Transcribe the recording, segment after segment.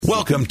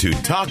Welcome to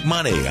Talk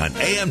Money on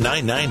AM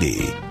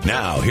 990.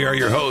 Now, here are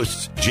your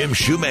hosts, Jim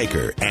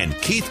Shoemaker and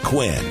Keith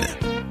Quinn.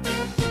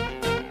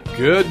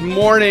 Good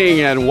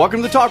morning and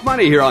welcome to Talk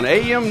Money here on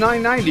AM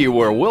 990,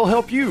 where we'll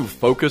help you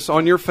focus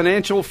on your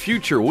financial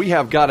future. We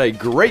have got a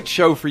great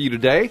show for you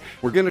today.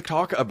 We're going to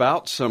talk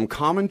about some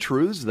common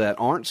truths that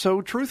aren't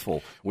so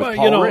truthful with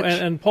Paul Rich.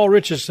 And Paul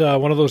Rich is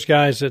one of those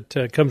guys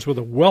that comes with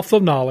a wealth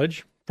of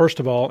knowledge,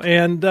 first of all,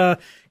 and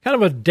kind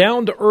of a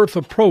down-to-earth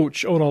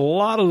approach on a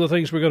lot of the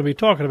things we're going to be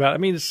talking about. I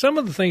mean, some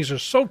of the things are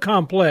so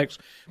complex.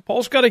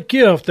 Paul's got a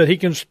gift that he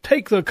can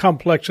take the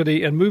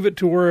complexity and move it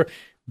to where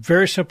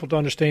very simple to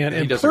understand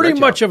and pretty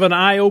much of an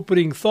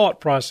eye-opening thought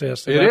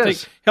process that I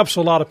think helps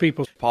a lot of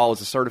people. Paul is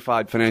a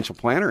certified financial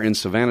planner in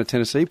Savannah,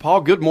 Tennessee.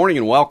 Paul, good morning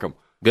and welcome.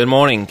 Good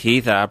morning,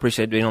 Keith. I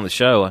appreciate being on the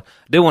show. I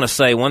do want to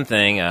say one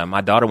thing.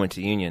 My daughter went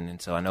to Union,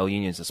 and so I know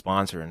Union's a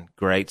sponsor and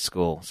great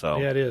school. So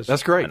yeah, it is.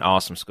 That's great. An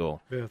awesome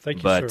school. Yeah, thank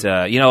you, but,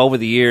 sir. over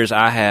the years,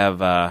 I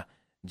have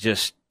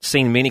just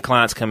seen many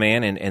clients come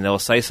in, and they'll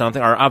say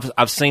something, or I've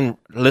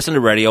listened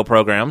to radio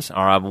programs,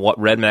 or I've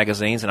read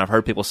magazines, and I've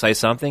heard people say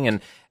something,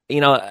 and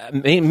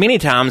many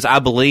times I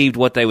believed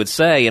what they would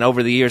say, and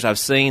over the years I've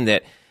seen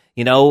that,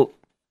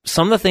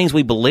 some of the things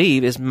we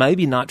believe is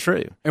maybe not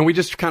true. And we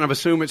just kind of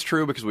assume it's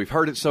true because we've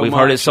heard it so much. We've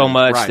heard it so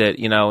much right.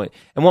 that,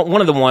 and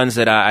one of the ones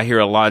that I hear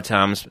a lot of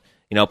times,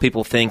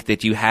 people think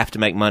that you have to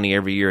make money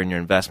every year in your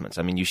investments.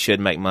 I mean, you should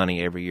make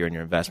money every year in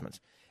your investments.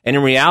 And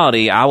in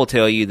reality, I will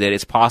tell you that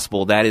it's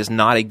possible that is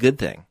not a good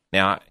thing.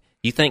 Now,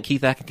 you think,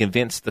 Keith, I can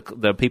convince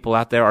the people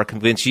out there or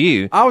convince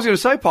you? I was going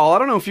to say, Paul, I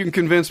don't know if you can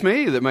convince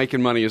me that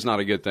making money is not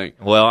a good thing.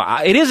 Well,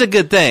 it is a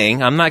good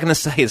thing. I'm not going to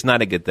say it's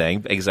not a good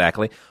thing,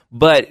 exactly.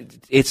 But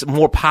it's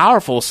more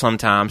powerful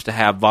sometimes to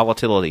have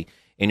volatility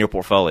in your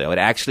portfolio. It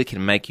actually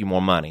can make you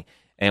more money.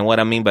 And what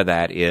I mean by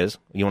that is,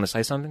 you want to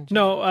say something?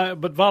 No,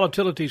 but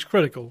volatility is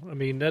critical. I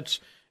mean,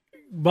 that's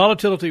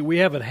volatility. We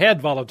haven't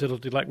had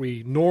volatility like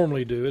we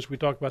normally do as we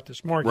talk about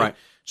this market. Right.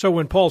 So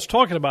when Paul's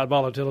talking about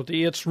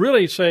volatility, it's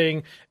really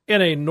saying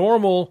in a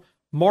normal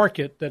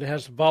market that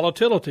has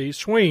volatility,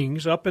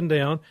 swings up and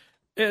down,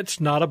 it's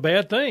not a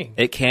bad thing.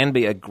 It can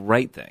be a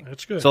great thing.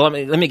 That's good. So let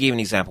me give you an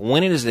example.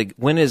 When is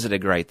it a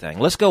great thing?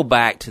 Let's go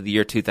back to the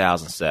year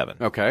 2007.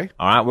 Okay.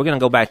 All right, we're going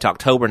to go back to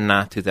October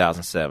 9th,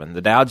 2007.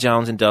 The Dow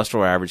Jones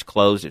Industrial Average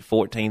closed at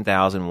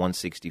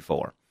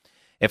 14,164.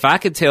 If I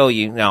could tell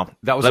you, now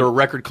that was a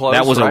record close.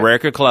 That was right? a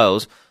record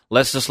close.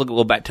 Let's just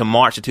go back to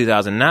March of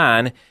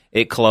 2009.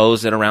 It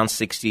closed at around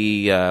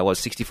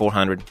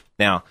 6,400.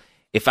 Now,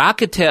 if I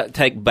could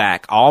take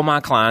back all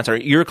my clients or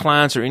your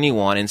clients or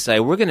anyone and say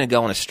we're going to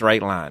go in a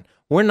straight line,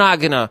 we're not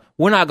gonna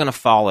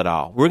fall at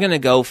all. We're going to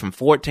go from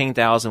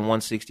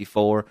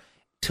 14,164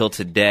 till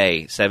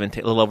today, a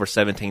little over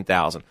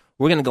 17,000.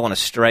 We're going to go on a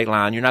straight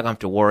line. You're not going to have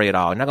to worry at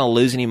all. You're not going to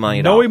lose any money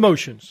at all. No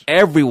emotions.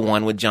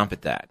 Everyone would jump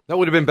at that. That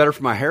would have been better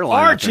for my hairline.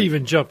 Arch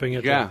even jumping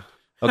at that.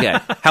 Okay.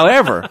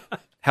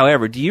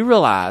 However, do you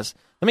realize?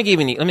 Let me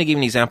give you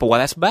an example why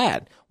that's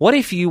bad. What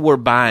if you were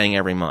buying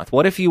every month?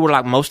 What if you were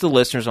like most of the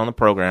listeners on the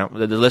program,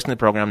 that are listening to the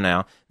program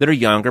now, that are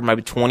younger,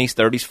 maybe 20s,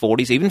 30s,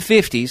 40s, even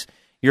 50s?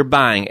 You're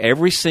buying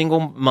every single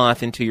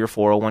month into your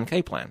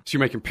 401k plan. So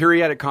you're making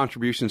periodic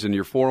contributions into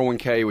your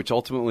 401k, which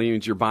ultimately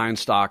means you're buying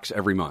stocks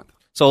every month.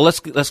 So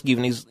let's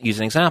use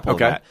an example of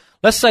that.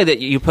 Let's say that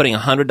you're putting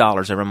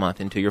 $100 every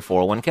month into your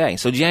 401k.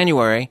 So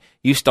January,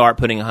 you start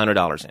putting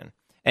 $100 in.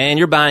 And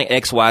you're buying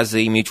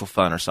XYZ mutual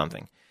fund or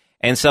something.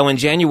 And so in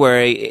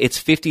January,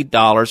 it's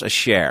 $50 a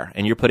share,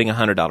 and you're putting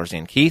 $100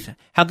 in. Keith,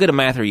 how good a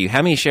math are you?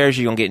 How many shares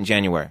are you going to get in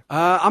January?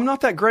 I'm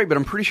not that great, but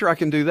I'm pretty sure I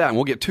can do that, and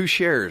we'll get 2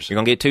 shares. You're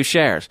going to get 2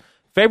 shares.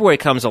 February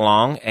comes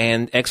along,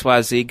 and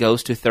XYZ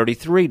goes to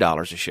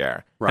 $33 a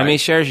share. Right. How many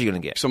shares are you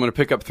going to get? So I'm going to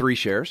pick up 3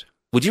 shares.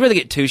 Would you rather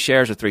get 2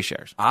 shares or 3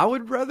 shares? I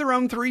would rather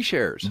own 3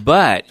 shares.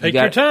 But Take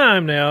your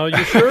time now.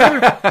 You sure?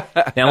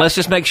 Now, let's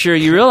just make sure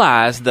you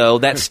realize, though,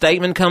 that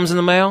statement comes in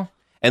the mail,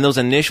 and those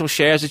initial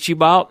shares that you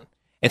bought,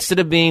 instead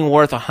of being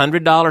worth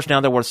 $100,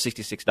 now they're worth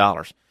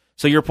 $66.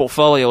 So your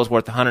portfolio is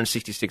worth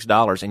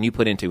 $166, and you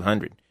put in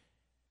 $200.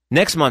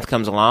 Next month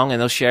comes along,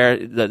 and the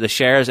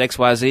shares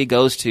XYZ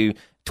goes to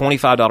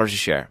 $25 a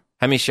share.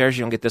 How many shares are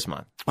you going to get this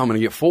month? I'm going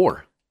to get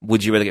 4.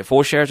 Would you rather get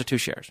 4 shares or 2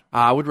 shares?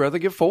 I would rather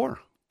get 4.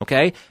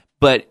 Okay,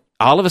 but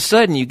all of a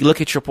sudden you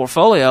look at your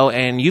portfolio,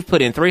 and you've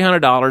put in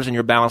 $300, and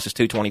your balance is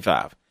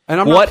 $225. And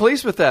I'm not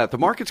pleased with that. The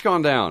market's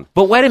gone down.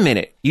 But wait a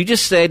minute. You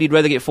just said you'd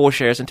rather get 4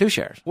 shares than 2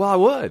 shares. Well, I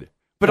would.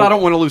 But I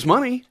don't want to lose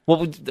money.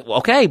 Well,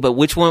 okay, but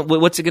which one?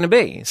 What's it going to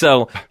be?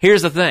 So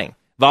here's the thing.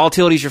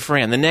 Volatility is your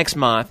friend. The next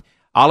month,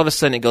 all of a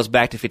sudden, it goes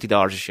back to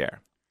 $50 a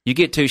share. You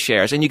get 2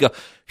 shares, and you go,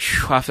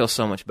 I feel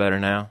so much better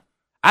now.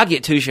 I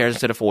get 2 shares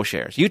instead of 4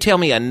 shares. You tell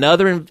me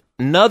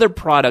another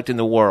product in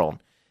the world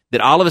that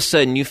all of a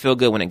sudden you feel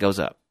good when it goes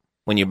up,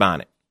 when you're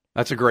buying it.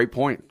 That's a great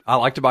point. I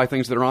like to buy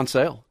things that are on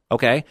sale.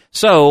 Okay,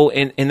 so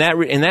in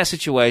that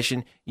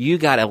situation, you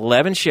got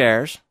 11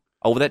 shares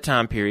over that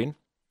time period,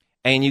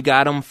 and you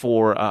got them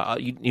for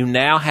you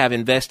now have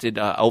invested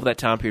over that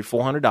time period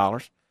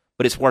 $400,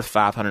 but it's worth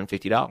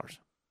 $550.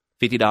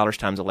 $50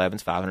 times 11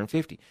 is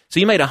 $550. So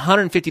you made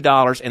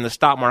 $150, and the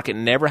stock market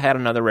never had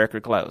another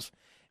record close.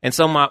 And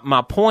so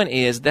my point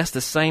is that's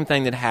the same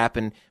thing that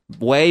happened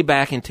way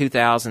back in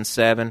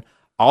 2007,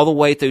 all the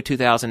way through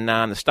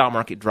 2009. The stock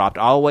market dropped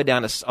all the way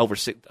down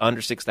to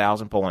under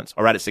 6,000 points,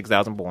 or right at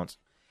 6,000 points.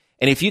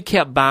 And if you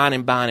kept buying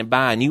and buying and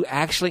buying, you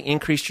actually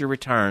increased your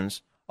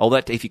returns.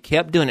 If you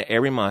kept doing it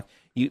every month,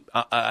 an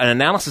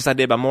analysis I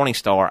did by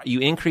Morningstar, you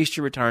increased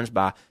your returns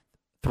by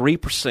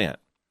 3%.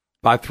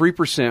 By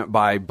 3%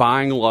 by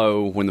buying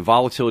low when the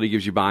volatility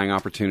gives you buying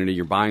opportunity.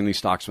 You're buying these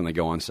stocks when they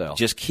go on sale.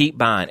 Just keep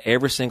buying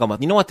every single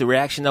month. You know what the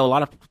reaction, though? A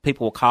lot of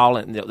people will call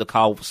and they'll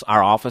call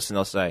our office and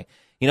they'll say,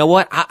 you know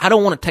what? I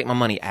don't want to take my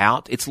money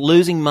out. It's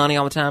losing money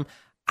all the time.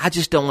 I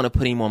just don't want to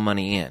put any more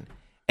money in.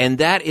 And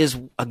that is,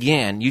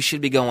 again, you should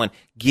be going,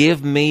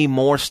 give me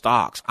more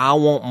stocks. I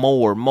want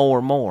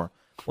more.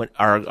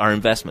 Our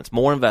investments,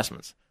 more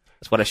investments.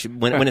 That's what I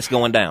should, when it's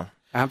going down.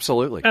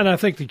 Absolutely. And I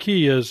think the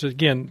key is,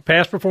 again,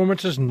 past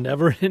performance is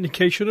never an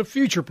indication of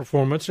future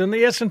performance. And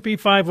the S&P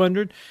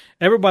 500,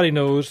 everybody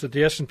knows that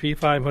the S&P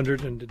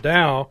 500 and the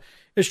Dow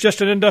is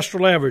just an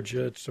industrial average.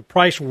 It's a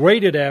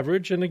price-weighted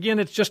average. And, again,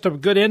 it's just a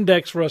good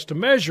index for us to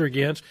measure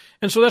against.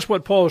 And so that's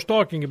what Paul is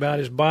talking about,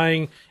 is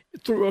buying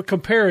through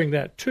comparing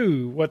that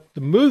to what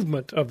the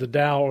movement of the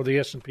Dow or the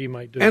S&P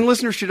might do. And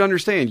listeners should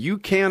understand, you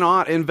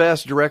cannot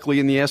invest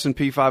directly in the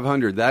S&P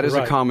 500. That is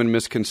a common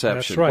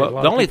misconception. That's right.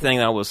 Well, the only thing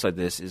I will say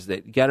this is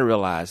that you got to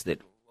realize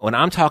that when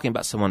I'm talking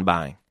about someone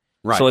buying,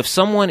 right. So if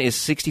someone is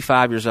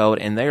 65 years old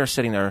and they are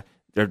sitting there,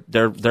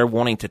 they're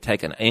wanting to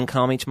take an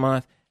income each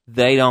month,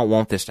 they don't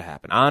want this to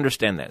happen. I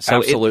understand that. So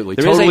absolutely.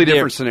 Totally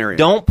different scenario.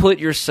 Don't put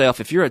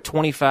yourself, if you're a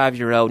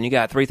 25-year-old and you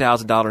got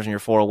 $3,000 in your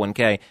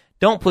 401k,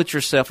 don't put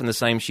yourself in the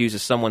same shoes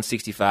as someone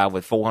 65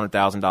 with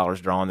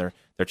 $400,000 drawing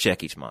their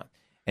check each month.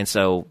 And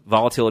so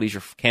volatility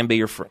can be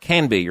your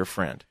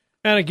friend.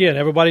 And again,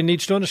 everybody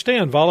needs to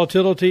understand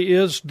volatility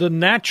is the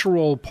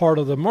natural part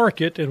of the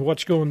market, and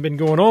what's been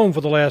going on for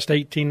the last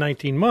 18,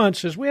 19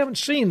 months is we haven't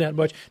seen that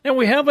much. Now,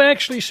 we have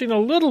actually seen a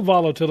little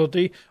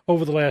volatility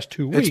over the last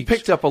 2 weeks. It's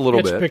picked up a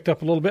little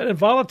bit. And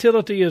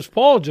volatility, as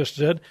Paul just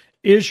said,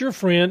 is your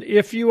friend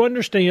if you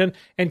understand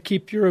and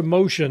keep your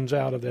emotions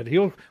out of it.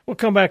 We'll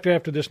come back to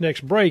after this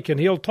next break, and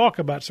he'll talk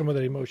about some of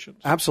the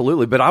emotions.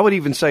 Absolutely. But I would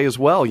even say as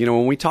well,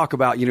 when we talk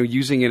about,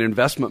 using an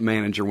investment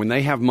manager, when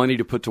they have money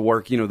to put to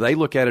work, they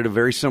look at it a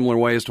very similar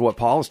way as to what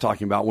Paul is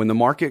talking about. When the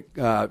market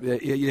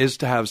is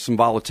to have some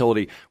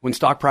volatility, when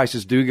stock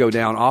prices do go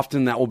down,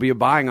 often that will be a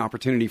buying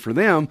opportunity for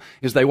them,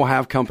 is they will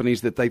have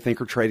companies that they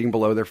think are trading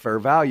below their fair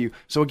value.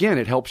 So again,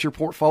 it helps your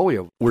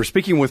portfolio. We're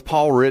speaking with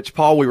Paul Rich.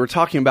 Paul, we were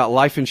talking about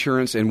life insurance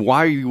and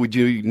why would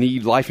you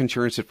need life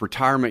insurance at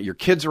retirement? Your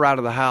kids are out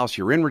of the house.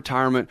 You're in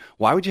retirement.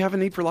 Why would you have a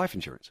need for life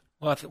insurance?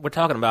 Well, we're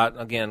talking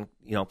about, again,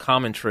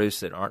 common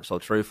truths that aren't so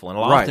truthful. And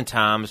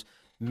oftentimes,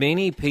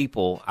 many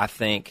people, I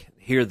think,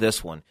 hear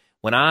this one.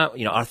 When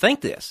I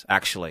think this,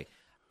 actually.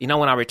 When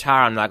I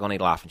retire, I'm not going to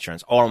need life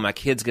insurance. Or when my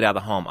kids get out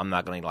of the home, I'm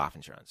not going to need life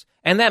insurance.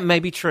 And that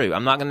may be true.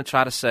 I'm not going to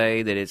try to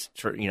say that it's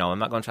true. I'm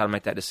not going to try to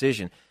make that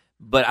decision.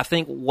 But I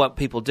think what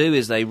people do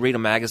is they read a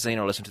magazine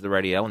or listen to the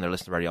radio, and they're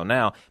listening to the radio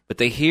now, but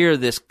they hear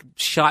this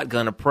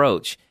shotgun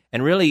approach.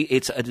 And really,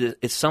 it's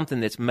something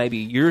that's maybe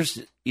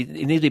yours. It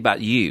needs to be about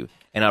you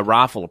and a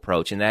rifle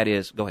approach, and that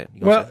is, go ahead.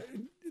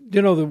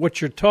 What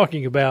you're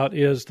talking about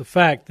is the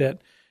fact that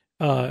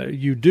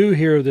you do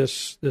hear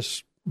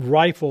this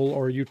rifle,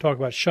 or you talk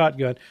about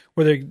shotgun,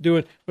 where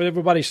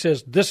everybody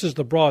says this is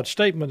the broad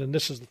statement and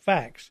this is the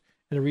facts.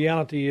 And the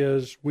reality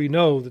is, we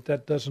know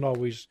that doesn't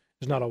always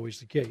is not always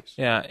the case.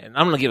 Yeah, and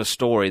I'm going to give a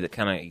story that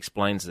kind of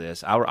explains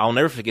this. I'll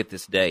never forget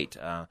this date.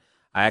 I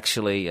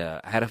actually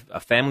had a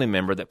family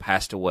member that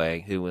passed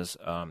away who was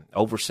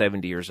over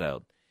 70 years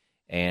old,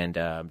 and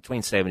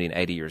between 70 and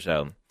 80 years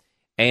old.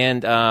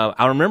 And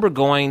I remember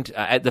going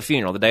at the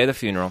funeral, the day of the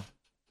funeral.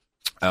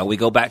 We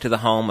go back to the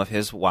home of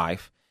his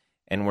wife,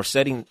 and we're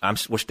standing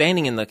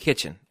in the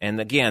kitchen. And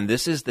again,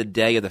 this is the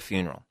day of the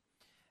funeral.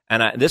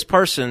 And this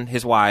person,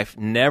 his wife,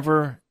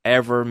 never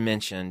ever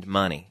mentioned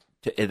money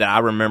that I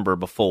remember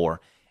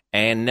before,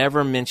 and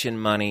never mentioned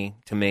money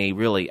to me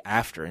really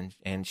after,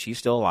 and she's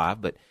still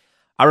alive. But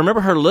I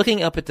remember her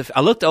looking up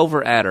I looked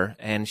over at her,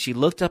 and she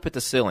looked up at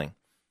the ceiling,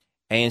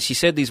 and she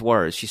said these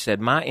words. She said,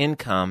 "My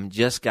income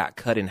just got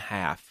cut in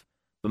half,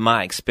 but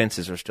my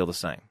expenses are still the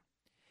same."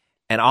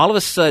 And all of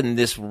a sudden,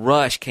 this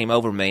rush came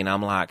over me, and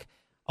I'm like,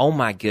 oh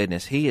my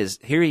goodness,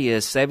 here he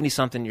is,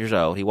 70-something years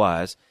old, he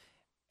was,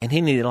 and he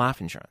needed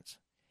life insurance.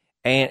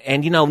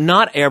 And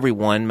not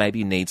everyone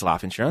maybe needs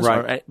life insurance,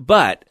 right.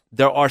 But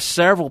there are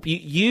several.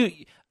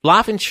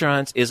 Life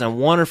insurance is a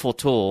wonderful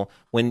tool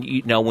when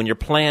when your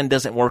plan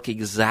doesn't work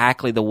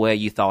exactly the way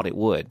you thought it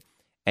would.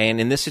 And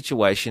in this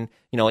situation,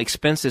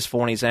 expenses,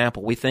 for an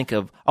example, we think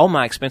of,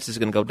 my expenses are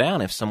going to go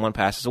down if someone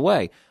passes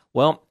away.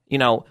 Well,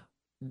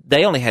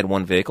 they only had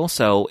one vehicle,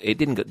 so that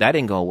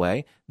didn't go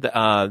away. The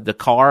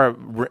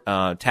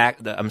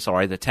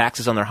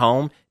taxes on their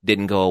home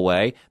didn't go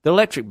away. The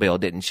electric bill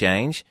didn't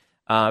change.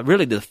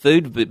 Really, the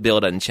food bill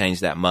doesn't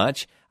change that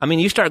much. I mean,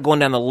 you start going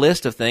down the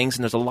list of things,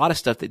 and there's a lot of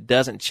stuff that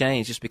doesn't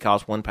change just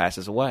because one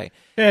passes away.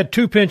 They had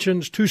 2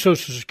 pensions, 2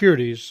 Social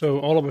Securities, so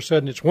all of a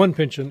sudden it's 1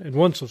 pension and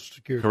 1 Social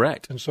Security.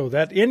 Correct. And so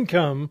that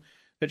income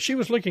that she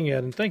was looking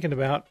at and thinking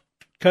about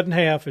cut in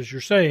half, as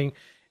you're saying,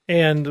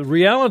 and the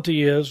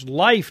reality is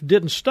life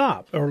didn't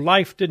stop, or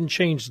life didn't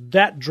change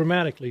that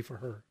dramatically for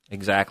her.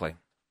 Exactly.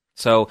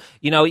 So,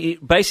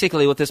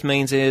 basically what this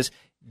means is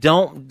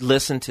don't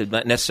listen to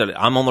necessarily,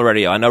 I'm on the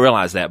radio, I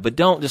realize that, but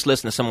don't just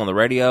listen to someone on the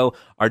radio,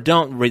 or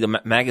don't read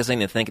the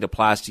magazine and think it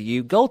applies to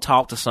you. Go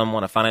talk to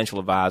someone, a financial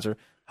advisor,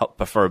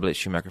 preferably at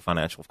Shoemaker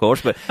Financial, of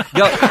course, but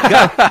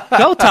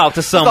go talk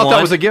to someone. I thought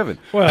that was a given.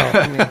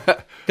 Well,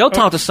 go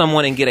talk to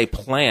someone and get a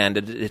plan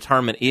to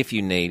determine if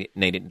you need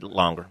it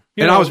longer.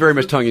 I was very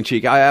much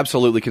tongue-in-cheek. I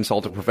absolutely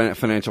consult a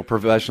financial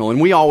professional.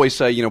 And we always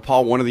say,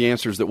 Paul, one of the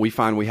answers that we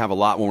find we have a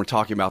lot when we're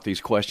talking about these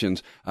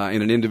questions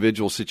in an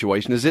individual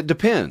situation is it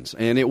depends.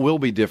 And it will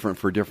be different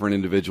for different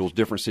individuals,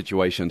 different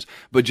situations.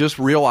 But just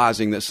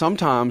realizing that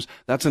sometimes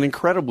that's an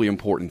incredibly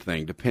important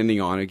thing, depending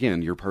on,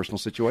 again, your personal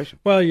situation.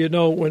 Well,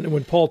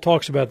 when Paul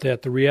talks about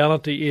that, the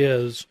reality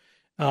is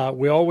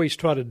we always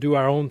try to do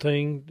our own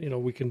thing.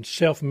 We can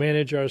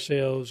self-manage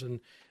ourselves and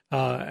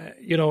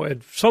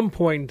at some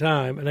point in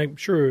time, and I'm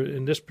sure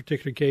in this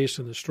particular case,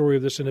 in the story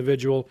of this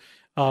individual,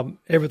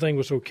 everything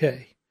was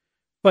okay.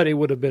 But it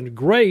would have been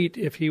great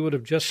if he would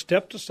have just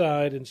stepped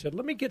aside and said,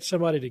 let me get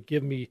somebody to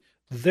give me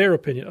their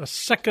opinion, a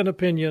second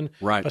opinion,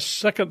 right, a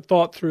second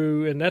thought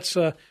through. And that's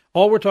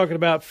all we're talking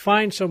about.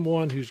 Find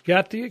someone who's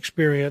got the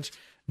experience,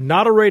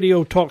 not a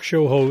radio talk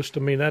show host.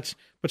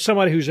 But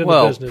somebody who's in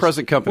the business.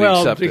 Present company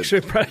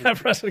accepted.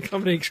 Present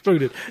company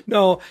excluded.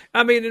 No,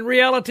 in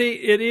reality,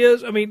 it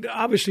is.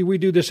 Obviously, we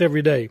do this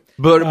every day.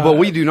 But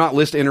we do not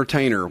list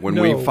entertainer when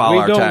we file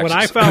our taxes. When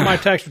I file my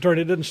tax return,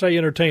 it didn't say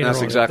entertainer.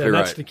 That's exactly right.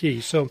 That's the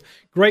key. So,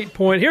 great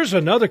point. Here's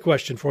another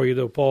question for you,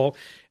 though, Paul.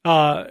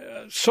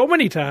 So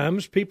many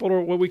times, people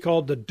are what we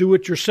call the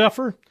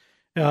do-it-yourselfer.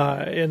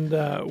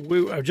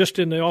 We were just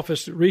in the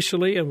office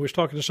recently, and we was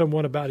talking to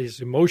someone about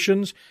his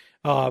emotions.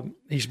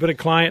 He's been a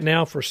client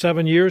now for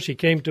 7 years. He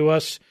came to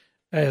us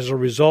as a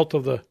result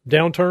of the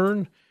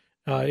downturn,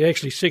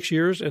 actually 6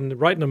 years, and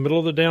right in the middle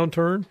of the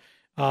downturn.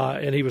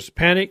 And he was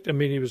panicked.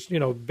 He was,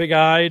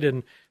 big-eyed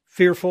and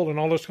fearful and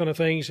all those kind of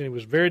things, and he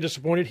was very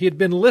disappointed. He had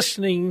been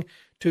listening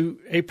to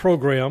a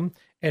program,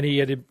 and he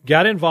had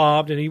got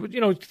involved, and he would,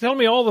 tell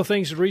me all the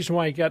things, the reason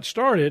why he got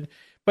started,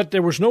 but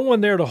there was no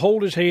one there to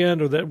hold his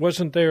hand or that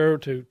wasn't there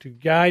to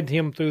guide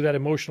him through that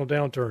emotional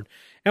downturn.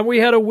 And we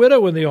had a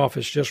widow in the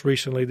office just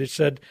recently that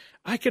said,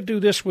 I could do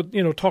this with,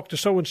 talk to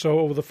so-and-so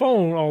over the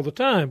phone all the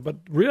time. But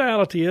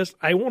reality is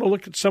I want to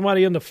look at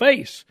somebody in the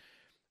face.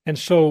 And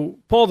so,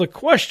 Paul, the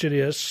question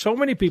is, so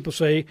many people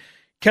say,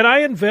 can I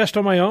invest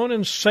on my own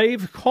and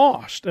save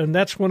cost? And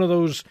that's one of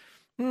those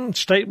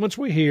statements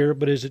we hear,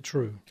 but is it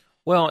true?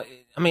 Well,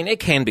 it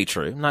can be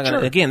true. I'm not gonna,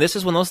 Again, this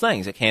is one of those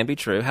things. It can be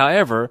true.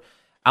 However,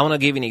 I want to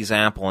give you an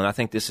example, and I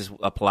think this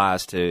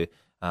applies to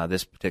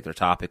this particular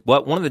topic.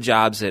 One of the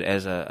jobs that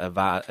as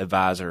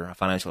a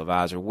financial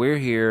advisor, we're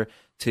here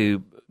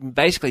to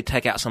basically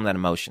take out some of that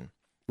emotion.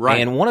 Right.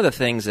 And one of the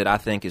things that I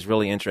think is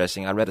really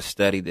interesting, I read a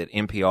study that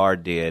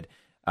NPR did.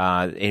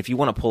 If you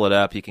want to pull it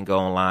up, you can go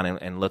online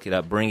and look it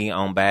up. Bringing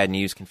on Bad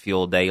News Can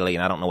Fuel Daily,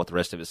 and I don't know what the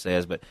rest of it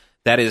says, but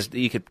that is,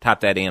 you could type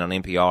that in on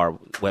NPR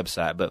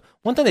website. But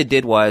one thing they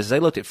did was they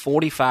looked at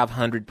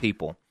 4,500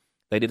 people.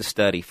 They did a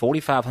study,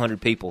 4,500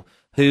 people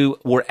who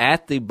were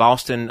at the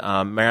Boston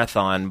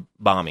Marathon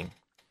bombing.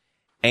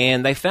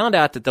 And they found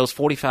out that those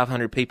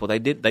 4,500 people, they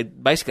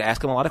basically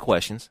asked them a lot of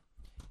questions.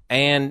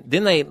 And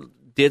then they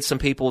did some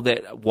people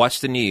that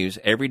watched the news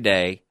every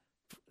day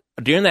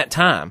during that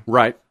time.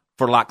 Right.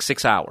 For like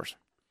 6 hours.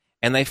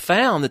 And they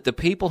found that the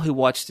people who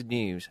watched the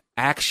news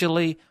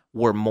actually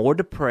were more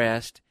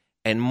depressed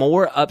and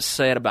more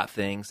upset about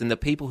things than the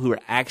people who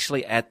were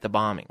actually at the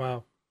bombing.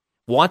 Wow.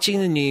 Watching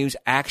the news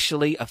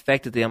actually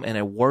affected them in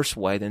a worse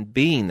way than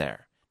being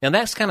there. Now,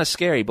 that's kind of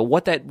scary, but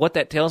what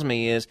that tells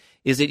me is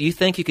that you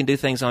think you can do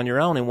things on your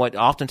own, and what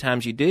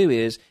oftentimes you do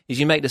is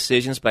you make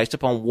decisions based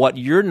upon what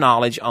your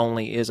knowledge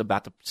only is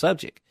about the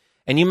subject.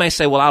 And you may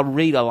say, well, I'll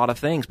read a lot of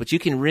things, but you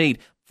can read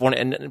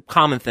and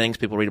common things.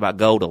 People read about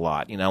gold a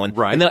lot, and,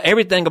 right. And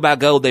everything about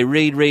gold,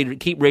 they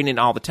keep reading it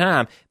all the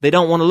time. They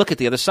don't want to look at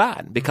the other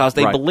side because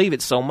they right. believe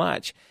it so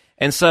much.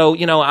 And so,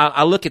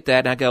 I look at that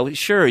and I go,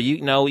 sure, if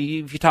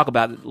you talk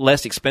about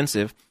less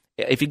expensive,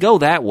 if you go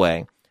that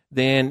way,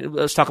 then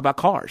let's talk about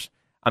cars.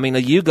 A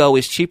Yugo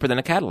is cheaper than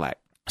a Cadillac.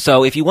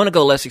 So if you want to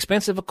go less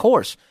expensive, of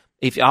course,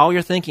 if all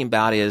you're thinking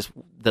about is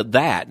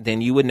that,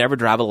 then you would never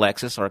drive a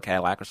Lexus or a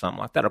Cadillac or something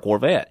like that, or a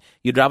Corvette.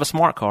 You drive a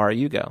smart car, a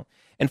Yugo.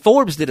 And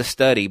Forbes did a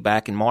study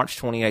back in March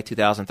 28,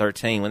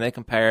 2013, when they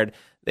compared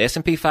the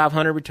S&P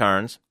 500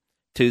 returns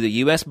to the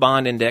U.S.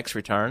 bond index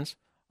returns,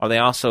 or they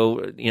also,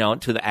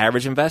 to the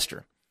average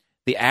investor.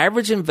 The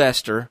average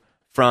investor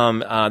from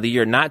the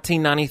year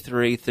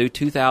 1993 through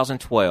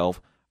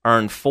 2012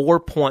 earned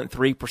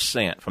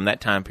 4.3% from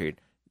that time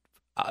period,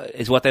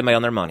 is what they made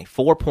on their money,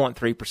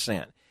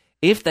 4.3%.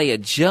 if they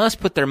had just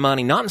put their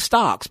money not in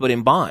stocks but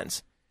in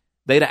bonds,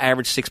 they'd have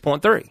averaged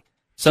 6.3.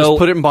 So just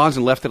put it in bonds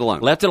and left it alone.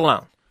 Left it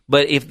alone.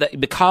 But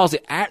because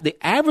the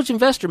average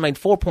investor made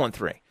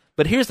 4.3.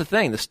 But here's the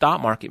thing: the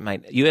stock market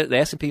made the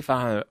S&P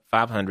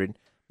 500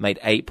 made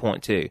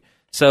 8.2.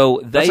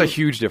 So that's a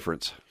huge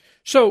difference.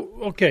 So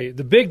okay,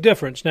 the big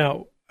difference.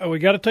 Now we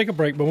got to take a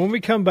break, but when we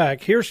come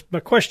back, here's my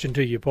question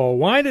to you, Paul: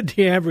 why did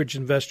the average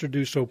investor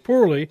do so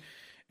poorly,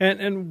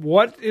 and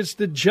what is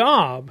the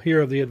job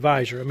here of the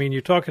advisor? I mean,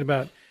 you're talking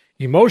about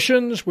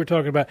emotions. We're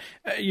talking about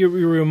you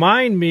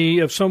remind me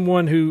of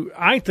someone who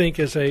I think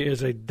is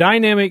a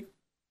dynamic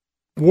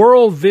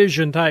world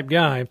vision type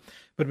guy,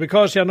 but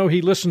because I know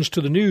he listens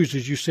to the news,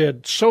 as you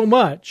said, so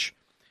much,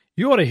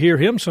 you ought to hear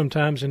him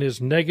sometimes in his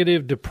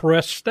negative,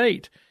 depressed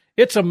state.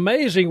 It's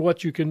amazing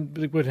what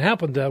would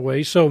happen that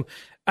way. So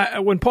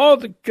when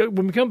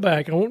we come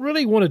back, I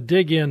really want to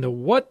dig into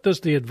what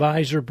does the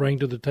advisor bring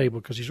to the table,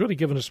 because he's really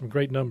given us some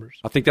great numbers.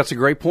 I think that's a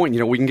great point.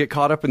 We can get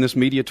caught up in this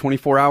media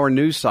 24-hour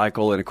news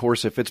cycle, and of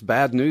course, if it's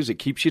bad news, it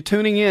keeps you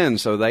tuning in,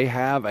 so they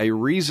have a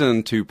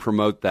reason to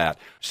promote that.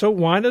 So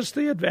why does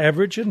the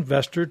average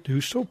investor do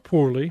so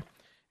poorly,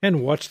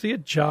 and what's the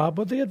job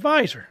of the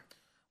advisor?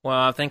 Well,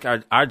 I think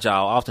our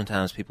job,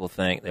 oftentimes people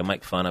think, they'll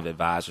make fun of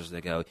advisors. They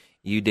go,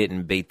 you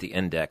didn't beat the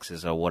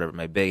indexes or whatever it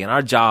may be. And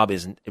our job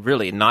is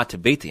really not to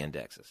beat the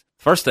indexes.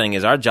 First thing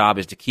is our job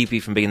is to keep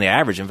you from being the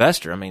average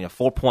investor. I mean, a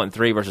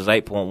 4.3 versus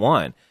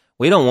 8.1.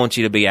 We don't want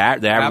you to be the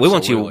average. We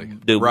want you to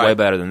do way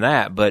better than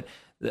that. But,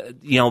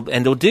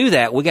 and to do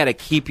that, we got to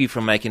keep you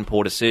from making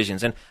poor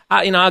decisions. And,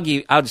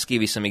 I'll just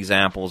give you some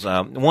examples.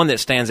 One that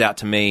stands out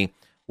to me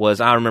was,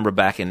 I remember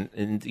back in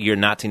the year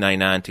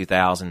 1999,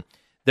 2000,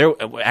 there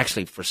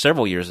actually for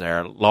several years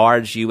there,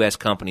 large U.S.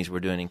 companies were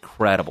doing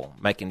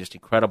making just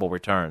incredible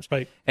returns.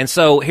 Right. And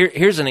so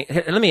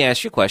let me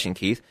ask you a question,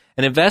 Keith.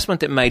 An investment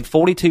that made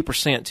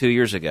 42% 2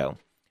 years ago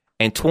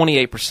and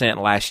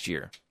 28% last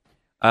year.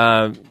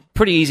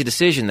 Pretty easy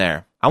decision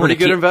there. I want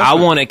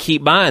to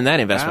keep buying that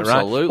investment,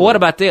 Absolutely. Right? Well, what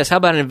about this? How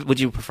about would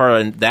you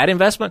prefer that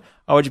investment,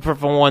 or would you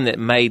prefer one that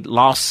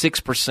lost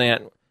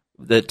 6%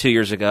 2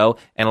 years ago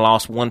and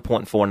lost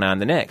 1.49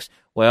 the next?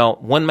 Well,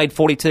 one made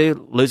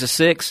 42, loses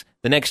 6.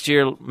 The next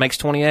year makes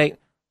 28,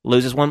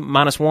 loses 1,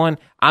 minus 1.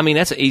 I mean,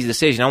 that's an easy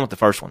decision. I want the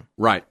first one.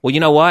 Right. Well,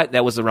 you know what?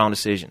 That was the wrong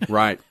decision.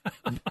 Right.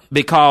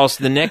 Because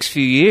the next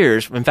few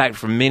years, in fact,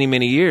 for many,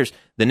 many years,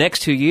 the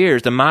next 2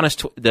 years,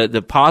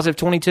 the positive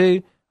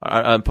 22,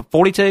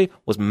 42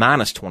 was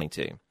minus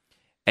 22.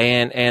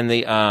 And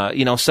the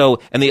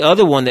the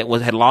other one that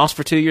had lost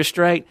for 2 years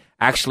straight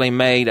actually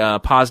made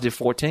positive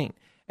 14.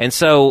 And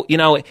so,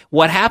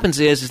 what happens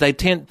is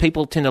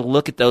people tend to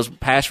look at those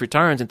past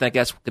returns and think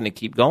that's going to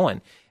keep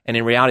going. And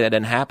in reality, that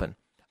doesn't happen.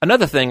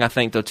 Another thing I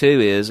think, though,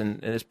 too, is,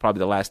 and it's probably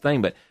the last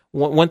thing, but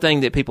one thing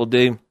that people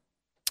do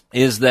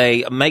is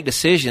they make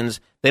decisions.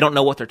 They don't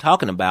know what they're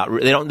talking about.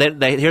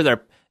 They hear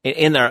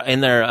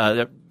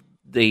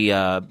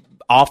the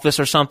office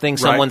or something.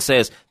 Someone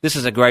says, this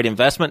is a great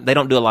investment. They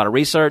don't do a lot of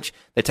research.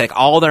 They take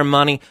all their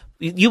money.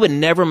 You would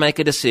never make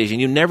a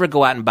decision. You never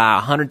go out and buy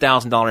a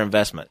 $100,000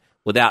 investment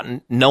without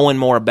knowing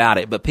more about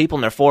it. But people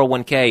in their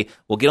 401k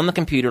will get on the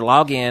computer,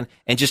 log in,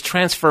 and just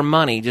transfer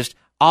money just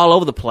all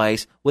over the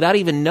place without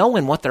even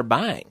knowing what they're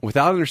buying.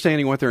 Without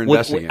understanding what they're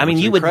investing in. I mean,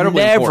 you would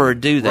never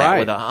do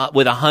that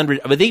with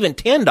even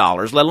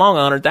 $10, let alone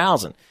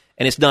 100,000.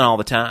 And it's done all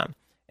the time.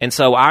 And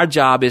so our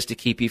job is to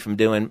keep you from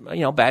doing,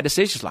 bad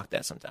decisions like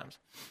that sometimes.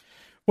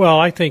 Well,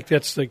 I think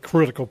that's the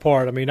critical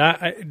part. I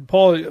mean,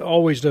 Paul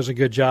always does a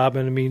good job,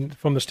 and I mean,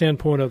 from the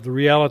standpoint of the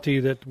reality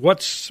that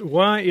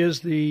why is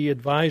the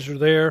advisor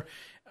there?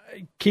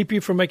 Keep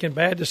you from making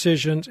bad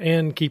decisions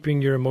and keeping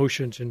your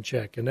emotions in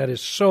check, and that is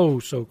so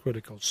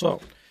critical.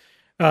 So,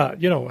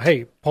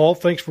 hey, Paul,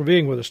 thanks for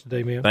being with us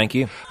today, man. Thank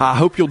you. I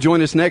hope you'll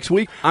join us next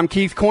week. I'm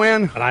Keith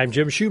Quinn. And I'm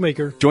Jim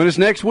Shoemaker. Join us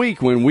next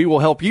week when we will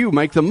help you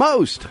make the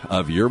most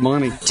of your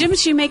money. Jim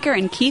Shoemaker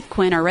and Keith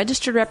Quinn are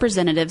registered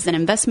representatives and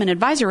investment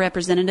advisor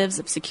representatives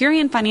of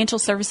Securian Financial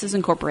Services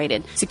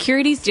Incorporated,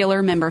 securities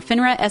dealer member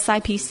FINRA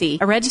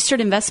SIPC, a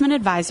registered investment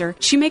advisor.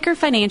 Shoemaker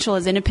Financial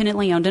is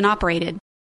independently owned and operated.